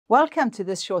Welcome to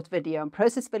this short video on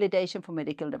process validation for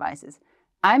medical devices.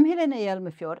 I'm Helena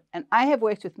Hjelmefjord, and I have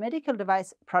worked with medical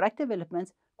device product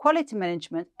development, quality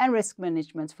management and risk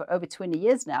management for over 20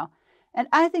 years now, and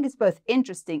I think it's both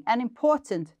interesting and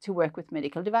important to work with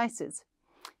medical devices.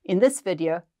 In this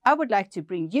video, I would like to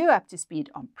bring you up to speed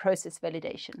on process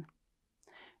validation.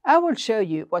 I will show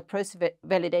you what process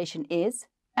validation is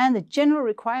and the general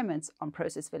requirements on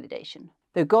process validation.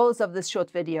 The goals of this short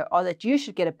video are that you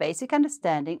should get a basic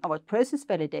understanding of what process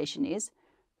validation is,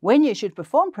 when you should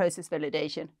perform process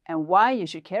validation, and why you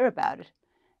should care about it.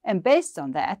 And based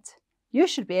on that, you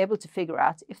should be able to figure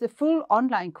out if the full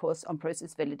online course on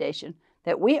process validation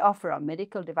that we offer on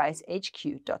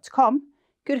medicaldevicehq.com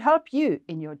could help you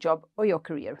in your job or your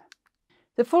career.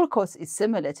 The full course is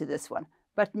similar to this one,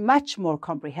 but much more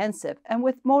comprehensive and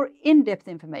with more in-depth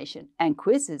information and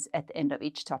quizzes at the end of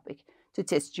each topic to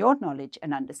test your knowledge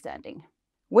and understanding.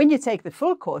 When you take the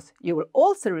full course, you will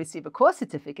also receive a course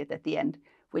certificate at the end,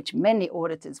 which many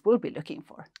auditors will be looking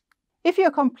for. If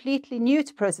you're completely new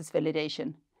to process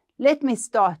validation, let me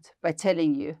start by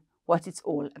telling you what it's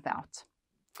all about.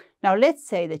 Now, let's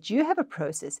say that you have a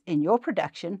process in your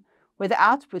production where the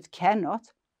output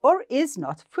cannot or is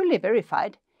not fully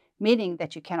verified, meaning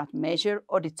that you cannot measure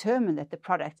or determine that the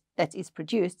product that is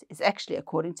produced is actually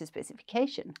according to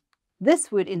specification.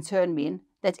 This would in turn mean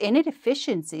that any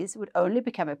deficiencies would only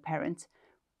become apparent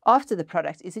after the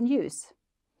product is in use.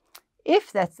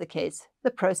 If that's the case,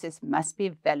 the process must be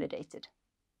validated.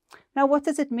 Now, what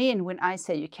does it mean when I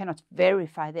say you cannot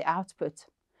verify the output?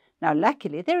 Now,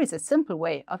 luckily, there is a simple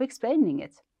way of explaining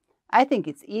it. I think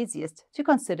it's easiest to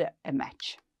consider a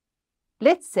match.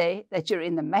 Let's say that you're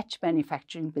in the match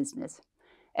manufacturing business.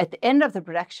 At the end of the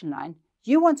production line,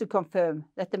 you want to confirm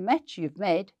that the match you've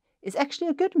made is actually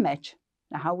a good match.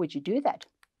 Now, how would you do that?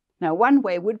 Now, one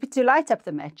way would be to light up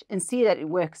the match and see that it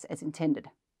works as intended.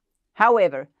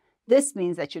 However, this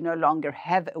means that you no longer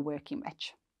have a working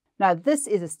match. Now, this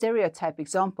is a stereotype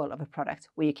example of a product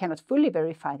where you cannot fully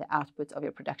verify the output of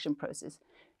your production process,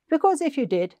 because if you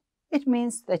did, it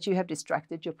means that you have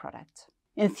destructed your product.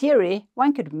 In theory,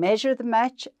 one could measure the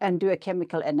match and do a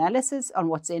chemical analysis on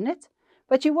what's in it,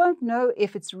 but you won't know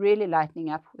if it's really lighting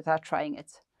up without trying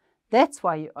it. That's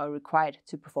why you are required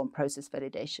to perform process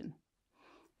validation.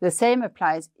 The same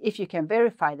applies if you can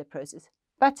verify the process,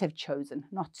 but have chosen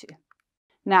not to.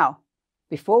 Now,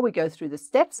 before we go through the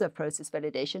steps of process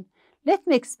validation, let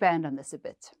me expand on this a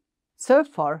bit. So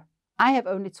far, I have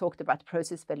only talked about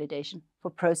process validation for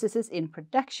processes in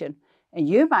production, and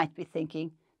you might be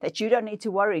thinking that you don't need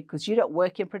to worry because you don't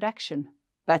work in production.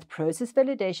 But process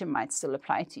validation might still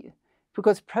apply to you,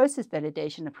 because process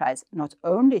validation applies not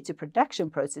only to production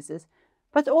processes,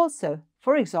 but also,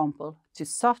 for example, to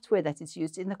software that is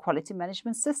used in the quality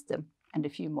management system and a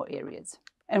few more areas.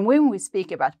 And when we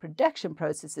speak about production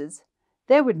processes,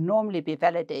 they would normally be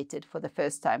validated for the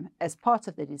first time as part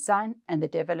of the design and the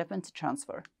development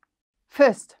transfer.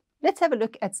 First, let's have a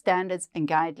look at standards and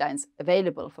guidelines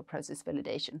available for process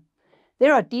validation.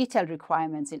 There are detailed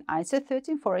requirements in ISO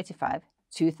 13485,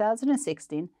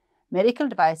 2016, Medical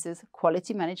Devices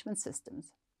Quality Management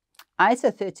Systems. ISO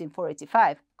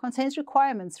 13485 contains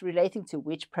requirements relating to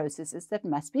which processes that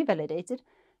must be validated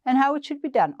and how it should be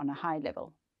done on a high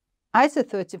level. ISO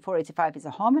 13485 is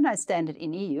a harmonized standard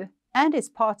in EU and is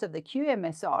part of the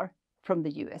QMSR from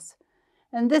the US.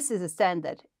 And this is a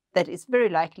standard that is very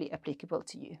likely applicable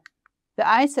to you. The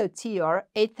ISO TR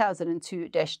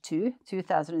 8002-2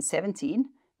 2017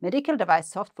 Medical Device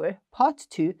Software Part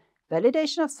 2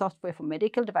 Validation of Software for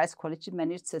Medical Device Quality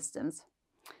Management Systems.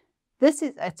 This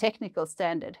is a technical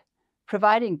standard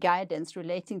providing guidance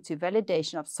relating to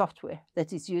validation of software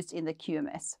that is used in the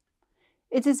QMS.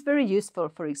 It is very useful,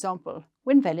 for example,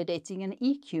 when validating an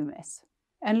eQMS.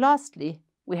 And lastly,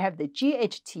 we have the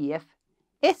GHTF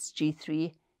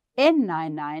SG3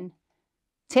 N99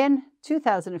 10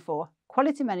 2004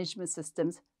 Quality Management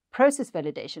Systems Process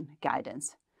Validation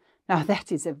Guidance. Now, that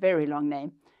is a very long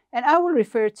name, and I will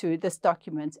refer to this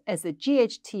document as the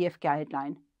GHTF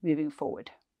guideline moving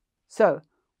forward. So,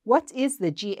 what is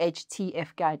the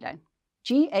GHTF guideline?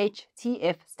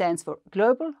 GHTF stands for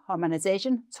Global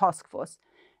Harmonization Task Force,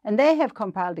 and they have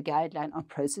compiled a guideline on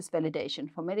process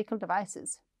validation for medical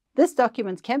devices. This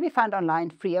document can be found online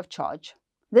free of charge.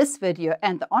 This video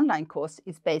and the online course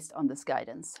is based on this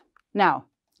guidance. Now,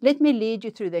 let me lead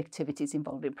you through the activities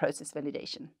involved in process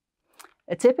validation.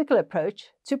 A typical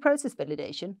approach to process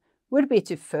validation would be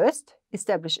to first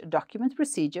establish a document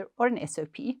procedure or an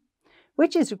SOP,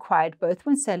 which is required both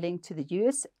when selling to the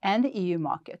US and the EU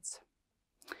markets.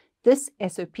 This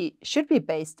SOP should be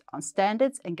based on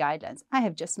standards and guidelines I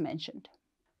have just mentioned.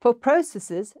 For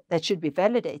processes that should be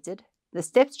validated, the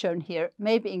steps shown here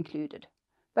may be included.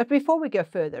 But before we go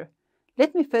further,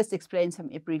 let me first explain some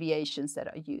abbreviations that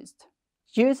are used.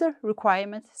 User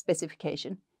Requirement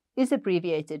Specification is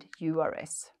abbreviated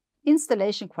URS.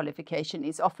 Installation Qualification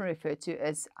is often referred to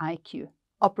as IQ.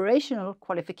 Operational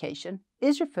Qualification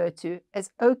is referred to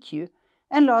as OQ.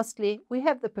 And lastly, we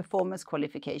have the Performance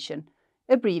Qualification,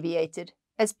 abbreviated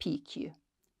as PQ.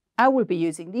 I will be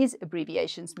using these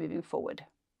abbreviations moving forward.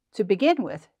 To begin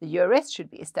with, the URS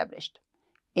should be established.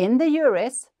 In the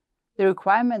URS, the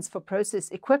requirements for process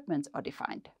equipment are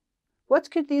defined.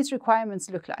 What could these requirements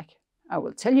look like? I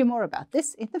will tell you more about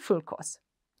this in the full course.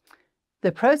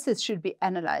 The process should be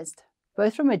analyzed,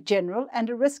 both from a general and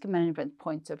a risk management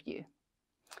point of view.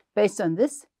 Based on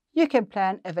this, you can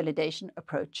plan a validation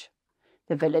approach.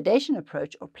 The validation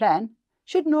approach or plan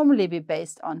should normally be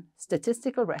based on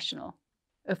statistical rationale.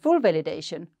 A full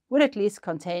validation would at least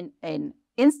contain an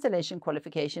installation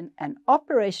qualification, an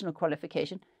operational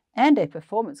qualification, and a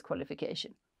performance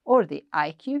qualification, or the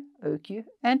IQ, OQ,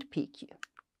 and PQ.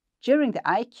 During the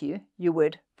IQ, you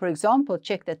would, for example,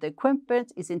 check that the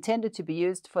equipment is intended to be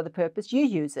used for the purpose you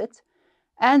use it,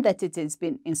 and that it has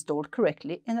been installed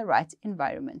correctly in the right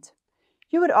environment.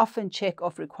 You would often check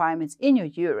off requirements in your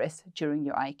URS during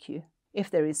your IQ. If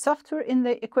there is software in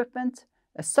the equipment,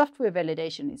 a software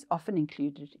validation is often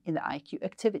included in the IQ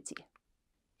activity.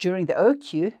 During the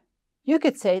OQ, you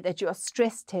could say that you are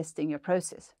stress testing your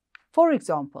process. For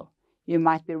example, you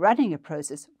might be running a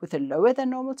process with a lower than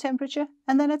normal temperature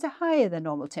and then at a higher than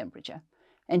normal temperature,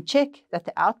 and check that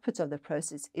the output of the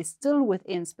process is still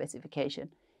within specification,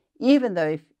 even though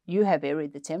if you have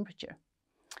varied the temperature.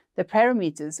 The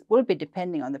parameters will be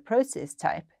depending on the process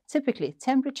type, typically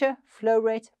temperature, flow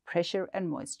rate, pressure, and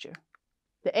moisture.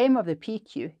 The aim of the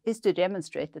PQ is to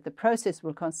demonstrate that the process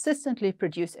will consistently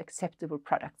produce acceptable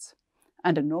products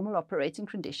under normal operating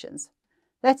conditions.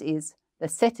 That is, the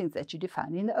settings that you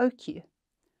define in the OQ.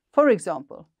 For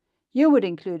example, you would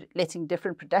include letting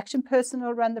different production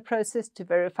personnel run the process to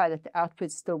verify that the output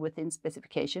is still within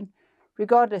specification,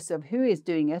 regardless of who is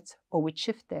doing it or which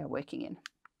shift they are working in.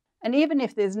 And even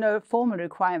if there's no formal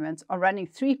requirement on running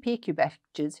 3 PQ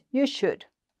batches, you should.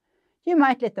 You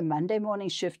might let the Monday morning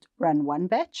shift run 1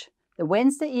 batch, the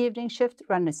Wednesday evening shift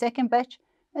run the 2nd batch,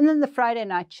 and then the Friday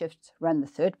night shift run the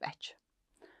 3rd batch.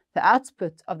 The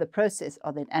output of the process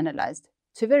are then analyzed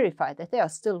to verify that they are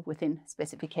still within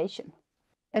specification.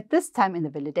 At this time in the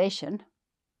validation,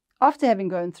 after having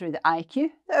gone through the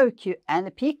IQ, the OQ, and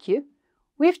the PQ,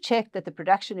 we've checked that the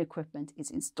production equipment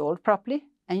is installed properly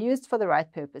and used for the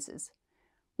right purposes.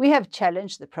 We have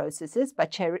challenged the processes by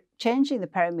changing the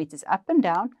parameters up and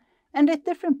down and let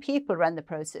different people run the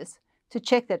process to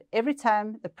check that every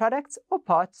time the products or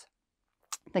parts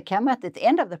that come out at the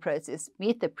end of the process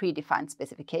meet the predefined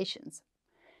specifications.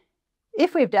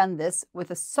 If we've done this with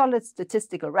a solid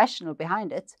statistical rationale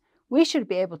behind it, we should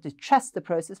be able to trust the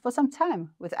process for some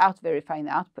time without verifying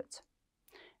the output.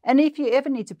 And if you ever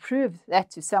need to prove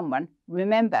that to someone,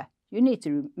 remember, you need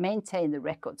to maintain the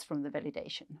records from the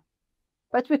validation.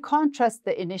 But we can't trust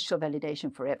the initial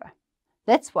validation forever.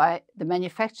 That's why the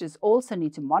manufacturers also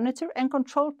need to monitor and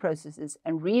control processes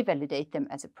and revalidate them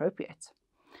as appropriate.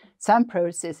 Some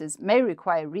processes may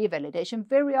require revalidation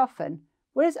very often,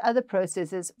 whereas other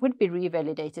processes would be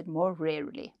revalidated more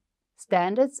rarely.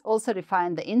 Standards also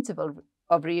define the interval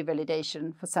of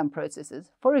revalidation for some processes,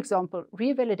 for example,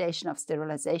 revalidation of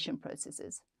sterilization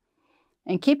processes.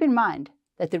 And keep in mind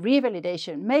that the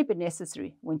revalidation may be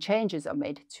necessary when changes are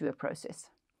made to a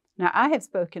process. Now, I have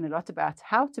spoken a lot about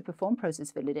how to perform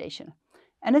process validation,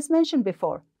 and as mentioned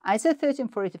before, ISO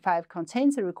 13485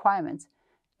 contains a requirement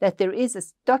that there is a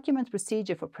document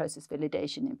procedure for process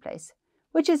validation in place,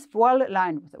 which is well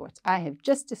aligned with what I have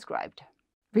just described.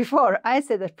 Before, I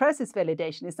said that process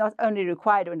validation is not only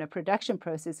required when a production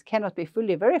process cannot be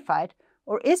fully verified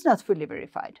or is not fully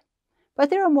verified, but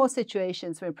there are more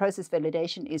situations when process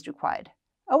validation is required.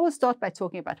 I will start by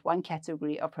talking about one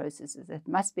category of processes that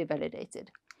must be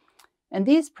validated, and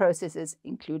these processes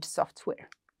include software.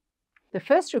 The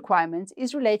first requirement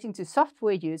is relating to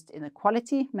software used in a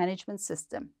quality management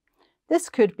system. This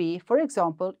could be, for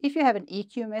example, if you have an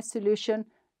EQMS solution,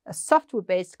 a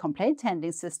software-based complaint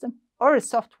handling system, or a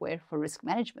software for risk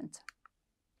management.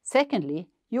 Secondly,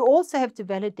 you also have to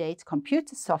validate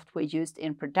computer software used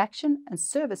in production and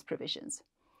service provisions.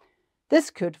 This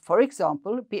could, for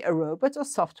example, be a robot or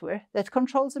software that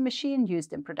controls a machine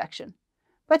used in production,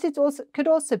 but it could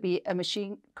also be a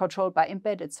machine controlled by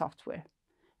embedded software,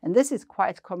 and this is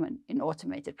quite common in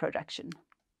automated production.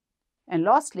 And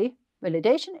lastly,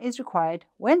 validation is required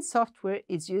when software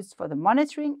is used for the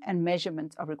monitoring and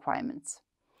measurement of requirements.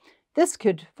 This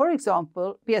could, for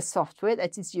example, be a software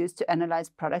that is used to analyze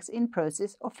products in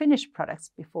process or finished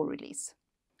products before release.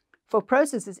 For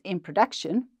processes in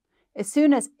production, as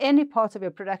soon as any part of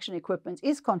your production equipment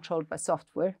is controlled by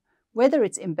software, whether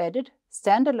it's embedded,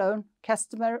 standalone,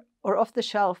 customer, or off the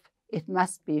shelf, it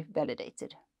must be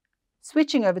validated.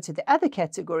 Switching over to the other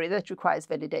category that requires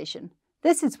validation,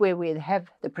 this is where we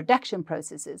have the production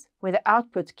processes, where the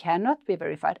output cannot be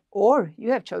verified or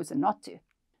you have chosen not to.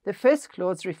 The first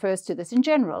clause refers to this in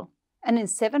general, and in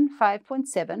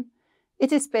 7.5.7,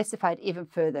 it is specified even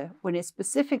further when it's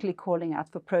specifically calling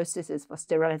out for processes for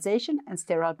sterilization and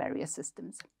sterile barrier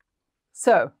systems.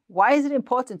 So, why is it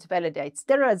important to validate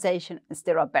sterilization and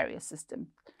sterile barrier systems?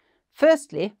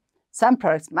 Firstly, some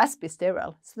products must be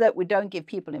sterile so that we don't give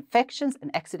people infections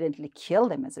and accidentally kill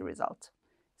them as a result.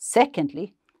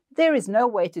 Secondly, there is no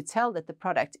way to tell that the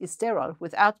product is sterile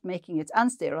without making it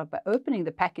unsterile by opening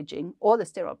the packaging or the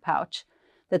sterile pouch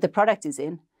that the product is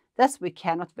in. Thus, we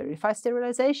cannot verify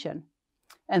sterilization.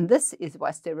 And this is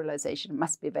why sterilization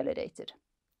must be validated.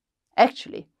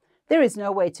 Actually, there is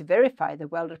no way to verify the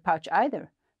welded pouch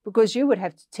either, because you would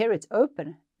have to tear it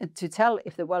open to tell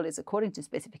if the weld is according to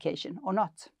specification or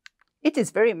not. It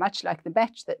is very much like the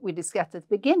batch that we discussed at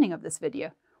the beginning of this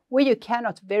video, where you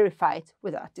cannot verify it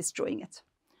without destroying it.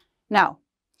 Now,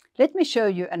 let me show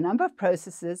you a number of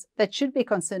processes that should be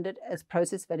considered as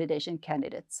process validation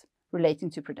candidates relating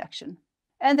to production.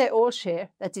 And they all share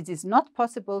that it is not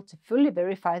possible to fully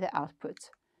verify the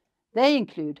output. They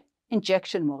include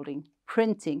injection molding,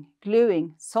 printing,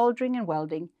 gluing, soldering and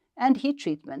welding, and heat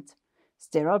treatment,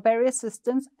 sterile barrier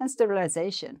systems, and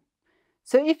sterilization.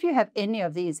 So if you have any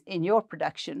of these in your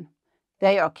production,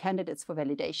 they are candidates for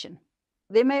validation.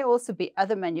 There may also be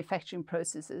other manufacturing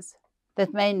processes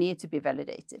that may need to be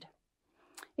validated.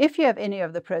 If you have any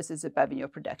of the processes above in your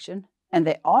production and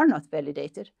they are not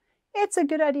validated, it's a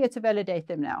good idea to validate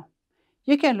them now.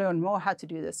 You can learn more how to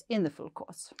do this in the full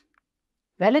course.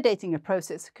 Validating a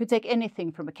process could take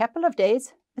anything from a couple of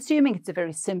days, assuming it's a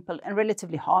very simple and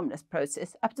relatively harmless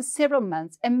process, up to several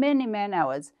months and many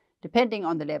man-hours, depending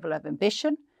on the level of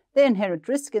ambition, the inherent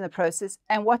risk in the process,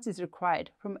 and what is required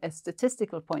from a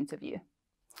statistical point of view.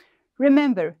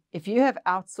 Remember, if you have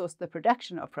outsourced the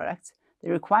production of products, the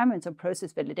requirements on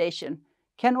process validation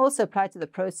can also apply to the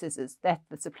processes that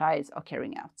the suppliers are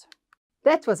carrying out.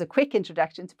 That was a quick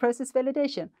introduction to process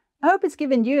validation. I hope it's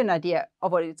given you an idea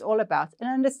of what it's all about and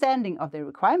an understanding of the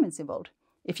requirements involved.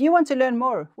 If you want to learn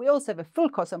more, we also have a full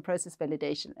course on process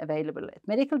validation available at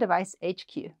Medical Device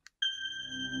HQ.